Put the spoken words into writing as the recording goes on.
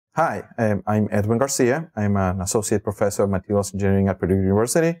Hi, I'm Edwin Garcia. I'm an associate professor of materials engineering at Purdue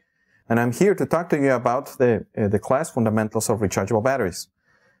University, and I'm here to talk to you about the class fundamentals of rechargeable batteries.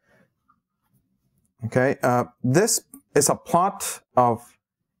 Okay, this is a plot of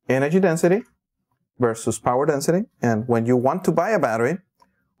energy density versus power density, and when you want to buy a battery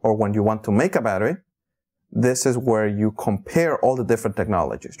or when you want to make a battery, this is where you compare all the different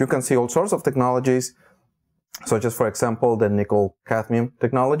technologies. You can see all sorts of technologies, such as, for example, the nickel-cadmium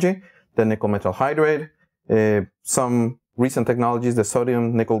technology, the nickel metal hydrate, some recent technologies, the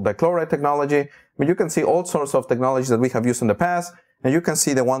sodium nickel dichloride technology. I mean, you can see all sorts of technologies that we have used in the past, and you can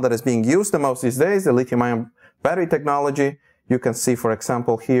see the one that is being used the most these days, the lithium-ion battery technology. You can see, for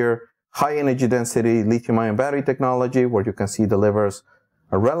example, here, high energy density lithium-ion battery technology, where you can see delivers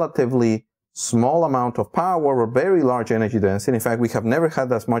a relatively small amount of power or very large energy density. In fact, we have never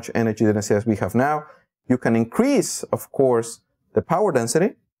had as much energy density as we have now. You can increase, of course, the power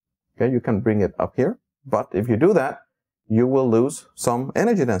density. Okay, you can bring it up here. But if you do that, you will lose some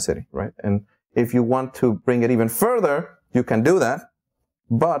energy density, right? And if you want to bring it even further, you can do that,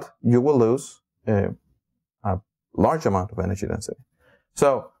 but you will lose a large amount of energy density.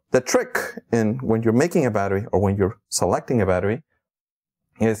 So the trick when you're making a battery or when you're selecting a battery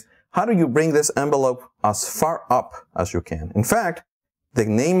is how do you bring this envelope as far up as you can? In fact, the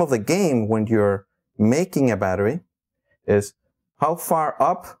name of the game when you're making a battery is how far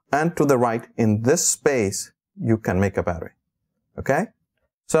up and to the right in this space you can make a battery. Okay?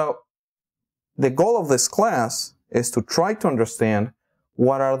 So the goal of this class is to try to understand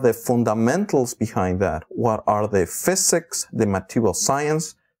what are the fundamentals behind that. What are the physics, the material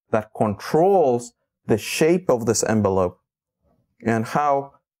science that controls the shape of this envelope, and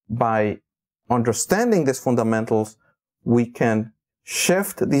how by understanding these fundamentals we can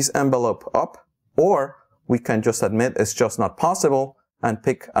shift this envelope up, or we can just admit it's just not possible and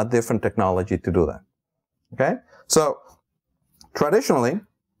pick a different technology to do that. Okay? So traditionally,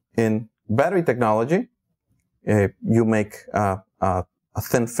 in battery technology, you make a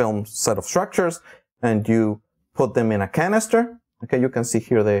thin film set of structures and you put them in a canister. Okay, you can see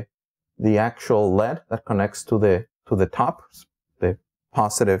here the actual lead that connects to the top, the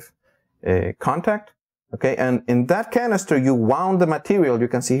positive contact. Okay, and in that canister, you wound the material. You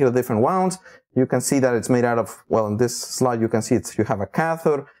can see here the different wounds. You can see that it's made out of, well, in this slide, you can see you have a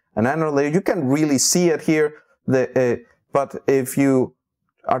cathode, an anode layer. You can really see it here. But if you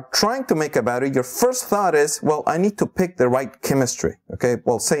are trying to make a battery, your first thought is, well, I need to pick the right chemistry. Okay,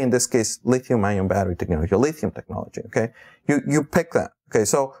 well, say in this case, lithium-ion battery technology, or lithium technology. Okay, you pick that. Okay,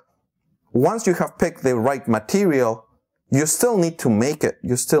 so once you have picked the right material, you still need to make it.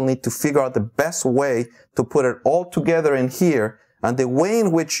 You still need to figure out the best way to put it all together in here. And the way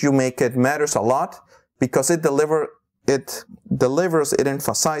in which you make it matters a lot, because it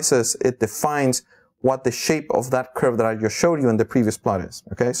emphasizes, it defines what the shape of that curve that I just showed you in the previous plot is.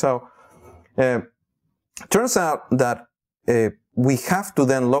 Okay, so turns out that we have to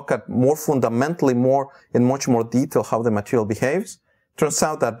then look at more fundamentally, in much more detail how the material behaves. Turns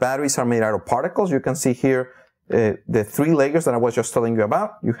out that batteries are made out of particles. You can see here the three layers that I was just telling you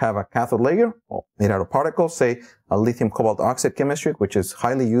about. You have a cathode layer made out of particles, say a lithium cobalt oxide chemistry, which is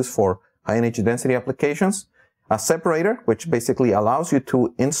highly used for high energy density applications. A separator, which basically allows you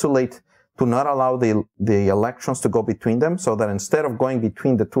to insulate, to not allow the electrons to go between them, so that instead of going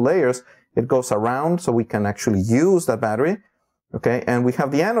between the two layers, it goes around so we can actually use that battery. Okay, and we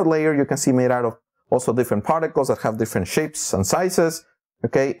have the anode layer, you can see, made out of also different particles that have different shapes and sizes.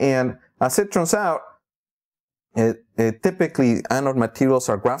 Okay, and as it turns out, typically anode materials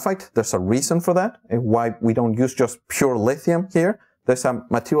are graphite. There's a reason for that, and why we don't use just pure lithium here. There's a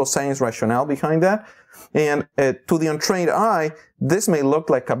material science rationale behind that. And to the untrained eye, this may look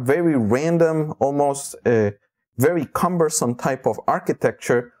like a very random, almost very cumbersome type of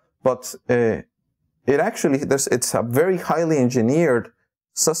architecture, but it's a very highly engineered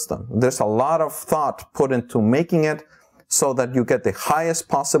system. There's a lot of thought put into making it so that you get the highest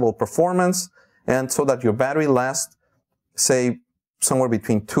possible performance, and so that your battery lasts, say, somewhere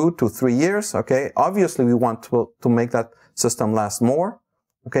between 2 to 3 years. Okay, obviously we want to make that system last more.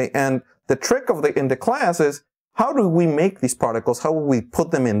 Okay, and the trick in the class is, how do we make these particles? How will we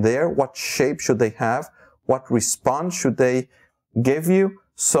put them in there? What shape should they have? What response should they give you,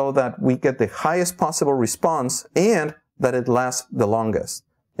 so that we get the highest possible response and that it lasts the longest?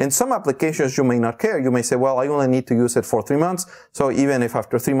 In some applications, you may not care. You may say, well, I only need to use it for 3 months, so even if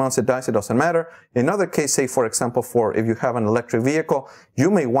after 3 months it dies, it doesn't matter. In other case, say, for example, if you have an electric vehicle, you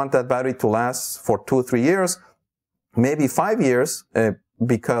may want that battery to last for 2 or 3 years, maybe 5 years,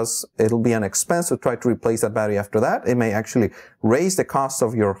 because it'll be an expense to try to replace that battery after that. It may actually raise the cost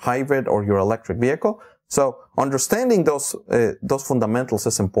of your hybrid or your electric vehicle. So understanding those fundamentals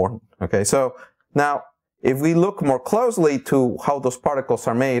is important. Okay, so now if we look more closely to how those particles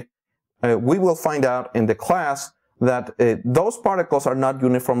are made, we will find out in the class that those particles are not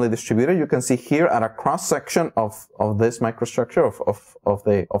uniformly distributed. You can see here at a cross section of this microstructure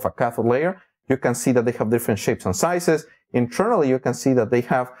of a cathode layer, you can see that they have different shapes and sizes. Internally, you can see that they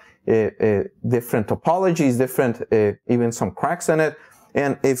have different topologies, different even some cracks in it.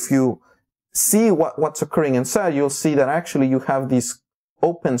 And if you see what's occurring inside, you'll see that actually you have these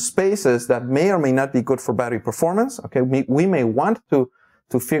open spaces that may or may not be good for battery performance. Okay, we may want to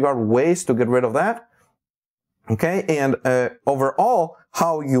figure out ways to get rid of that. Okay, and overall,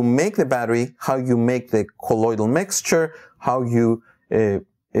 how you make the battery, how you make the colloidal mixture, how you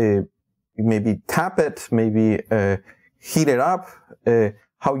maybe tap it, maybe heat it up,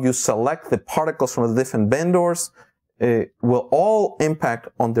 how you select the particles from the different vendors, will all impact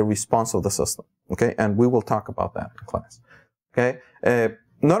on the response of the system. Okay, and we will talk about that in class. Okay,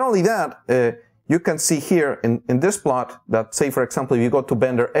 not only that, you can see here in this plot that, say, for example, if you go to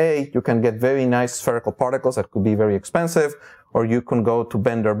bender A, you can get very nice spherical particles that could be very expensive, or you can go to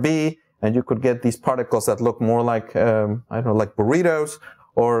bender B and you could get these particles that look more like, I don't know, like burritos,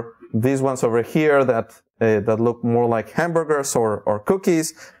 or these ones over here that look more like hamburgers or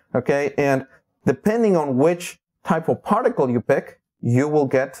cookies. Okay, and depending on which type of particle you pick, you will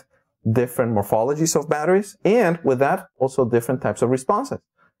get different morphologies of batteries, and with that, also different types of responses.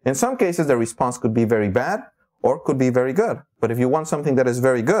 In some cases, the response could be very bad or could be very good. But if you want something that is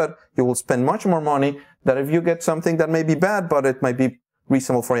very good, you will spend much more money than if you get something that may be bad, but it might be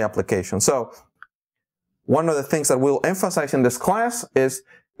reasonable for your application. So one of the things that we'll emphasize in this class is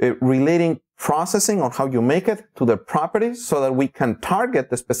relating processing on how you make it to the properties so that we can target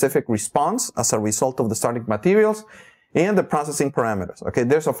the specific response as a result of the starting materials and the processing parameters. Okay,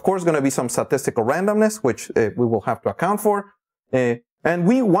 there's of course going to be some statistical randomness, which we will have to account for. And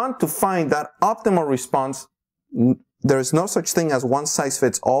we want to find that optimal response. There is no such thing as one size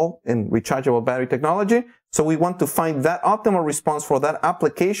fits all in rechargeable battery technology. So we want to find that optimal response for that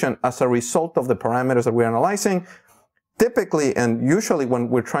application as a result of the parameters that we're analyzing. Typically, and usually when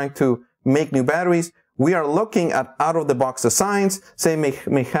we're trying to make new batteries, we are looking at out-of-the-box designs. Say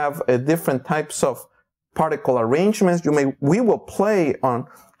may have different types of particle arrangements. We will play on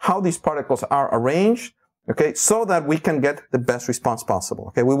how these particles are arranged. Okay, so that we can get the best response possible.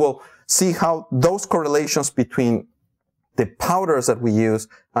 Okay, we will see how those correlations between the powders that we use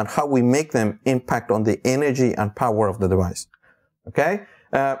and how we make them impact on the energy and power of the device. Okay,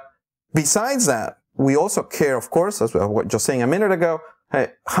 besides that, we also care, of course, as I was just saying a minute ago,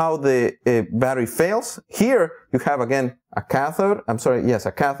 how the battery fails. Here you have again a cathode.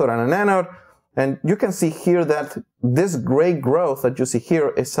 A cathode and an anode, and you can see here that this gray growth that you see here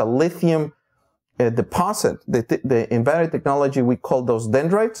is a lithium deposit. In battery technology, we call those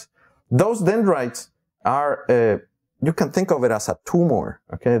dendrites. Those dendrites are, you can think of it as a tumor,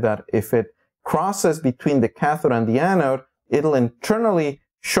 okay, that if it crosses between the cathode and the anode, it'll internally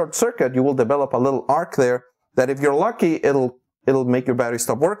short circuit. You will develop a little arc there that if you're lucky, it'll make your battery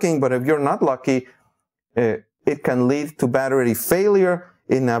stop working, but if you're not lucky, it can lead to battery failure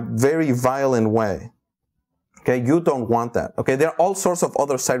in a very violent way. Okay, you don't want that. Okay, there are all sorts of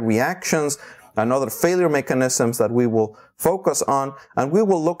other side reactions and other failure mechanisms that we will focus on, and we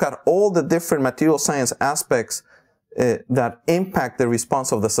will look at all the different material science aspects that impact the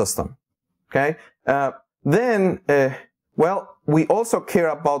response of the system. Okay, well, we also care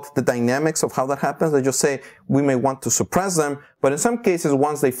about the dynamics of how that happens. I just say we may want to suppress them, but in some cases,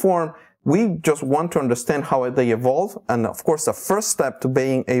 once they form, we just want to understand how they evolve. And of course, the first step to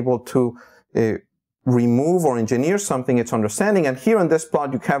being able to remove or engineer something, it's understanding. And here in this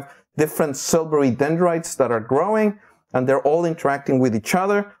plot, you have different silvery dendrites that are growing, and they're all interacting with each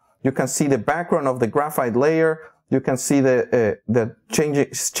other. You can see the background of the graphite layer. You can see the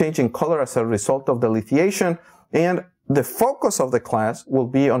changing color as a result of the lithiation. And the focus of the class will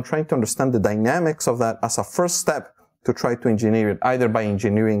be on trying to understand the dynamics of that as a first step to try to engineer it, either by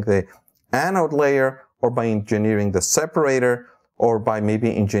engineering the anode layer or by engineering the separator or by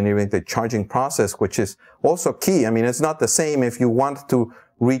maybe engineering the charging process, which is also key. I mean, it's not the same if you want to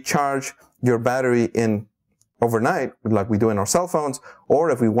recharge your battery in overnight, like we do in our cell phones,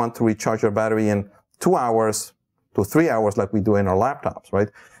 or if we want to recharge your battery in 2 hours to 3 hours, like we do in our laptops, right?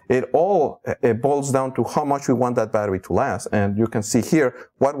 It boils down to how much we want that battery to last. And you can see here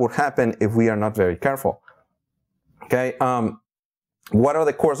what would happen if we are not very careful. Okay, what are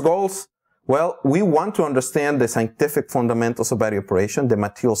the course goals? Well, we want to understand the scientific fundamentals of battery operation, the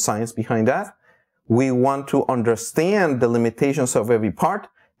material science behind that. We want to understand the limitations of every part,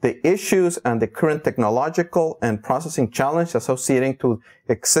 the issues and the current technological and processing challenge associating to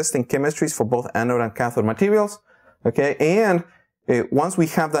existing chemistries for both anode and cathode materials. Okay, and once we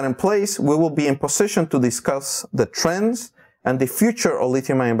have that in place, we will be in position to discuss the trends and the future of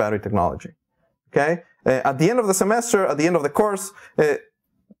lithium-ion battery technology. Okay, at the end of the semester, at the end of the course,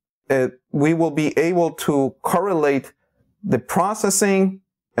 we will be able to correlate the processing,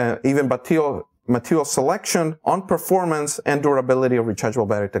 even material selection on performance and durability of rechargeable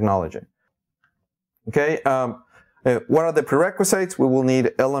battery technology. Okay, what are the prerequisites? We will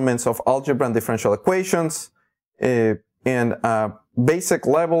need elements of algebra and differential equations, and basic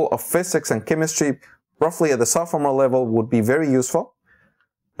level of physics and chemistry, roughly at the sophomore level, would be very useful.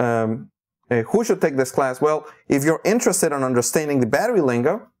 Who should take this class? Well, if you're interested in understanding the battery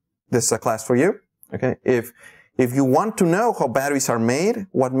lingo, this is a class for you. Okay, if you want to know how batteries are made,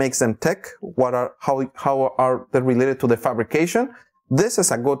 what makes them tick, how are they related to the fabrication, this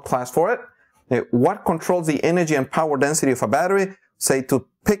is a good class for it. What controls the energy and power density of a battery, say to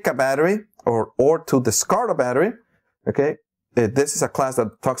pick a battery or to discard a battery. Okay, this is a class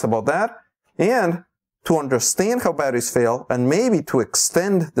that talks about that. And to understand how batteries fail and maybe to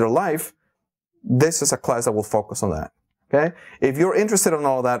extend their life, this is a class that will focus on that. Okay, if you're interested in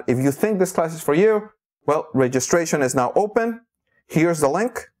all that, if you think this class is for you, well, registration is now open. Here's the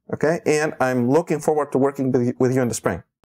link. Okay, and I'm looking forward to working with you in the spring.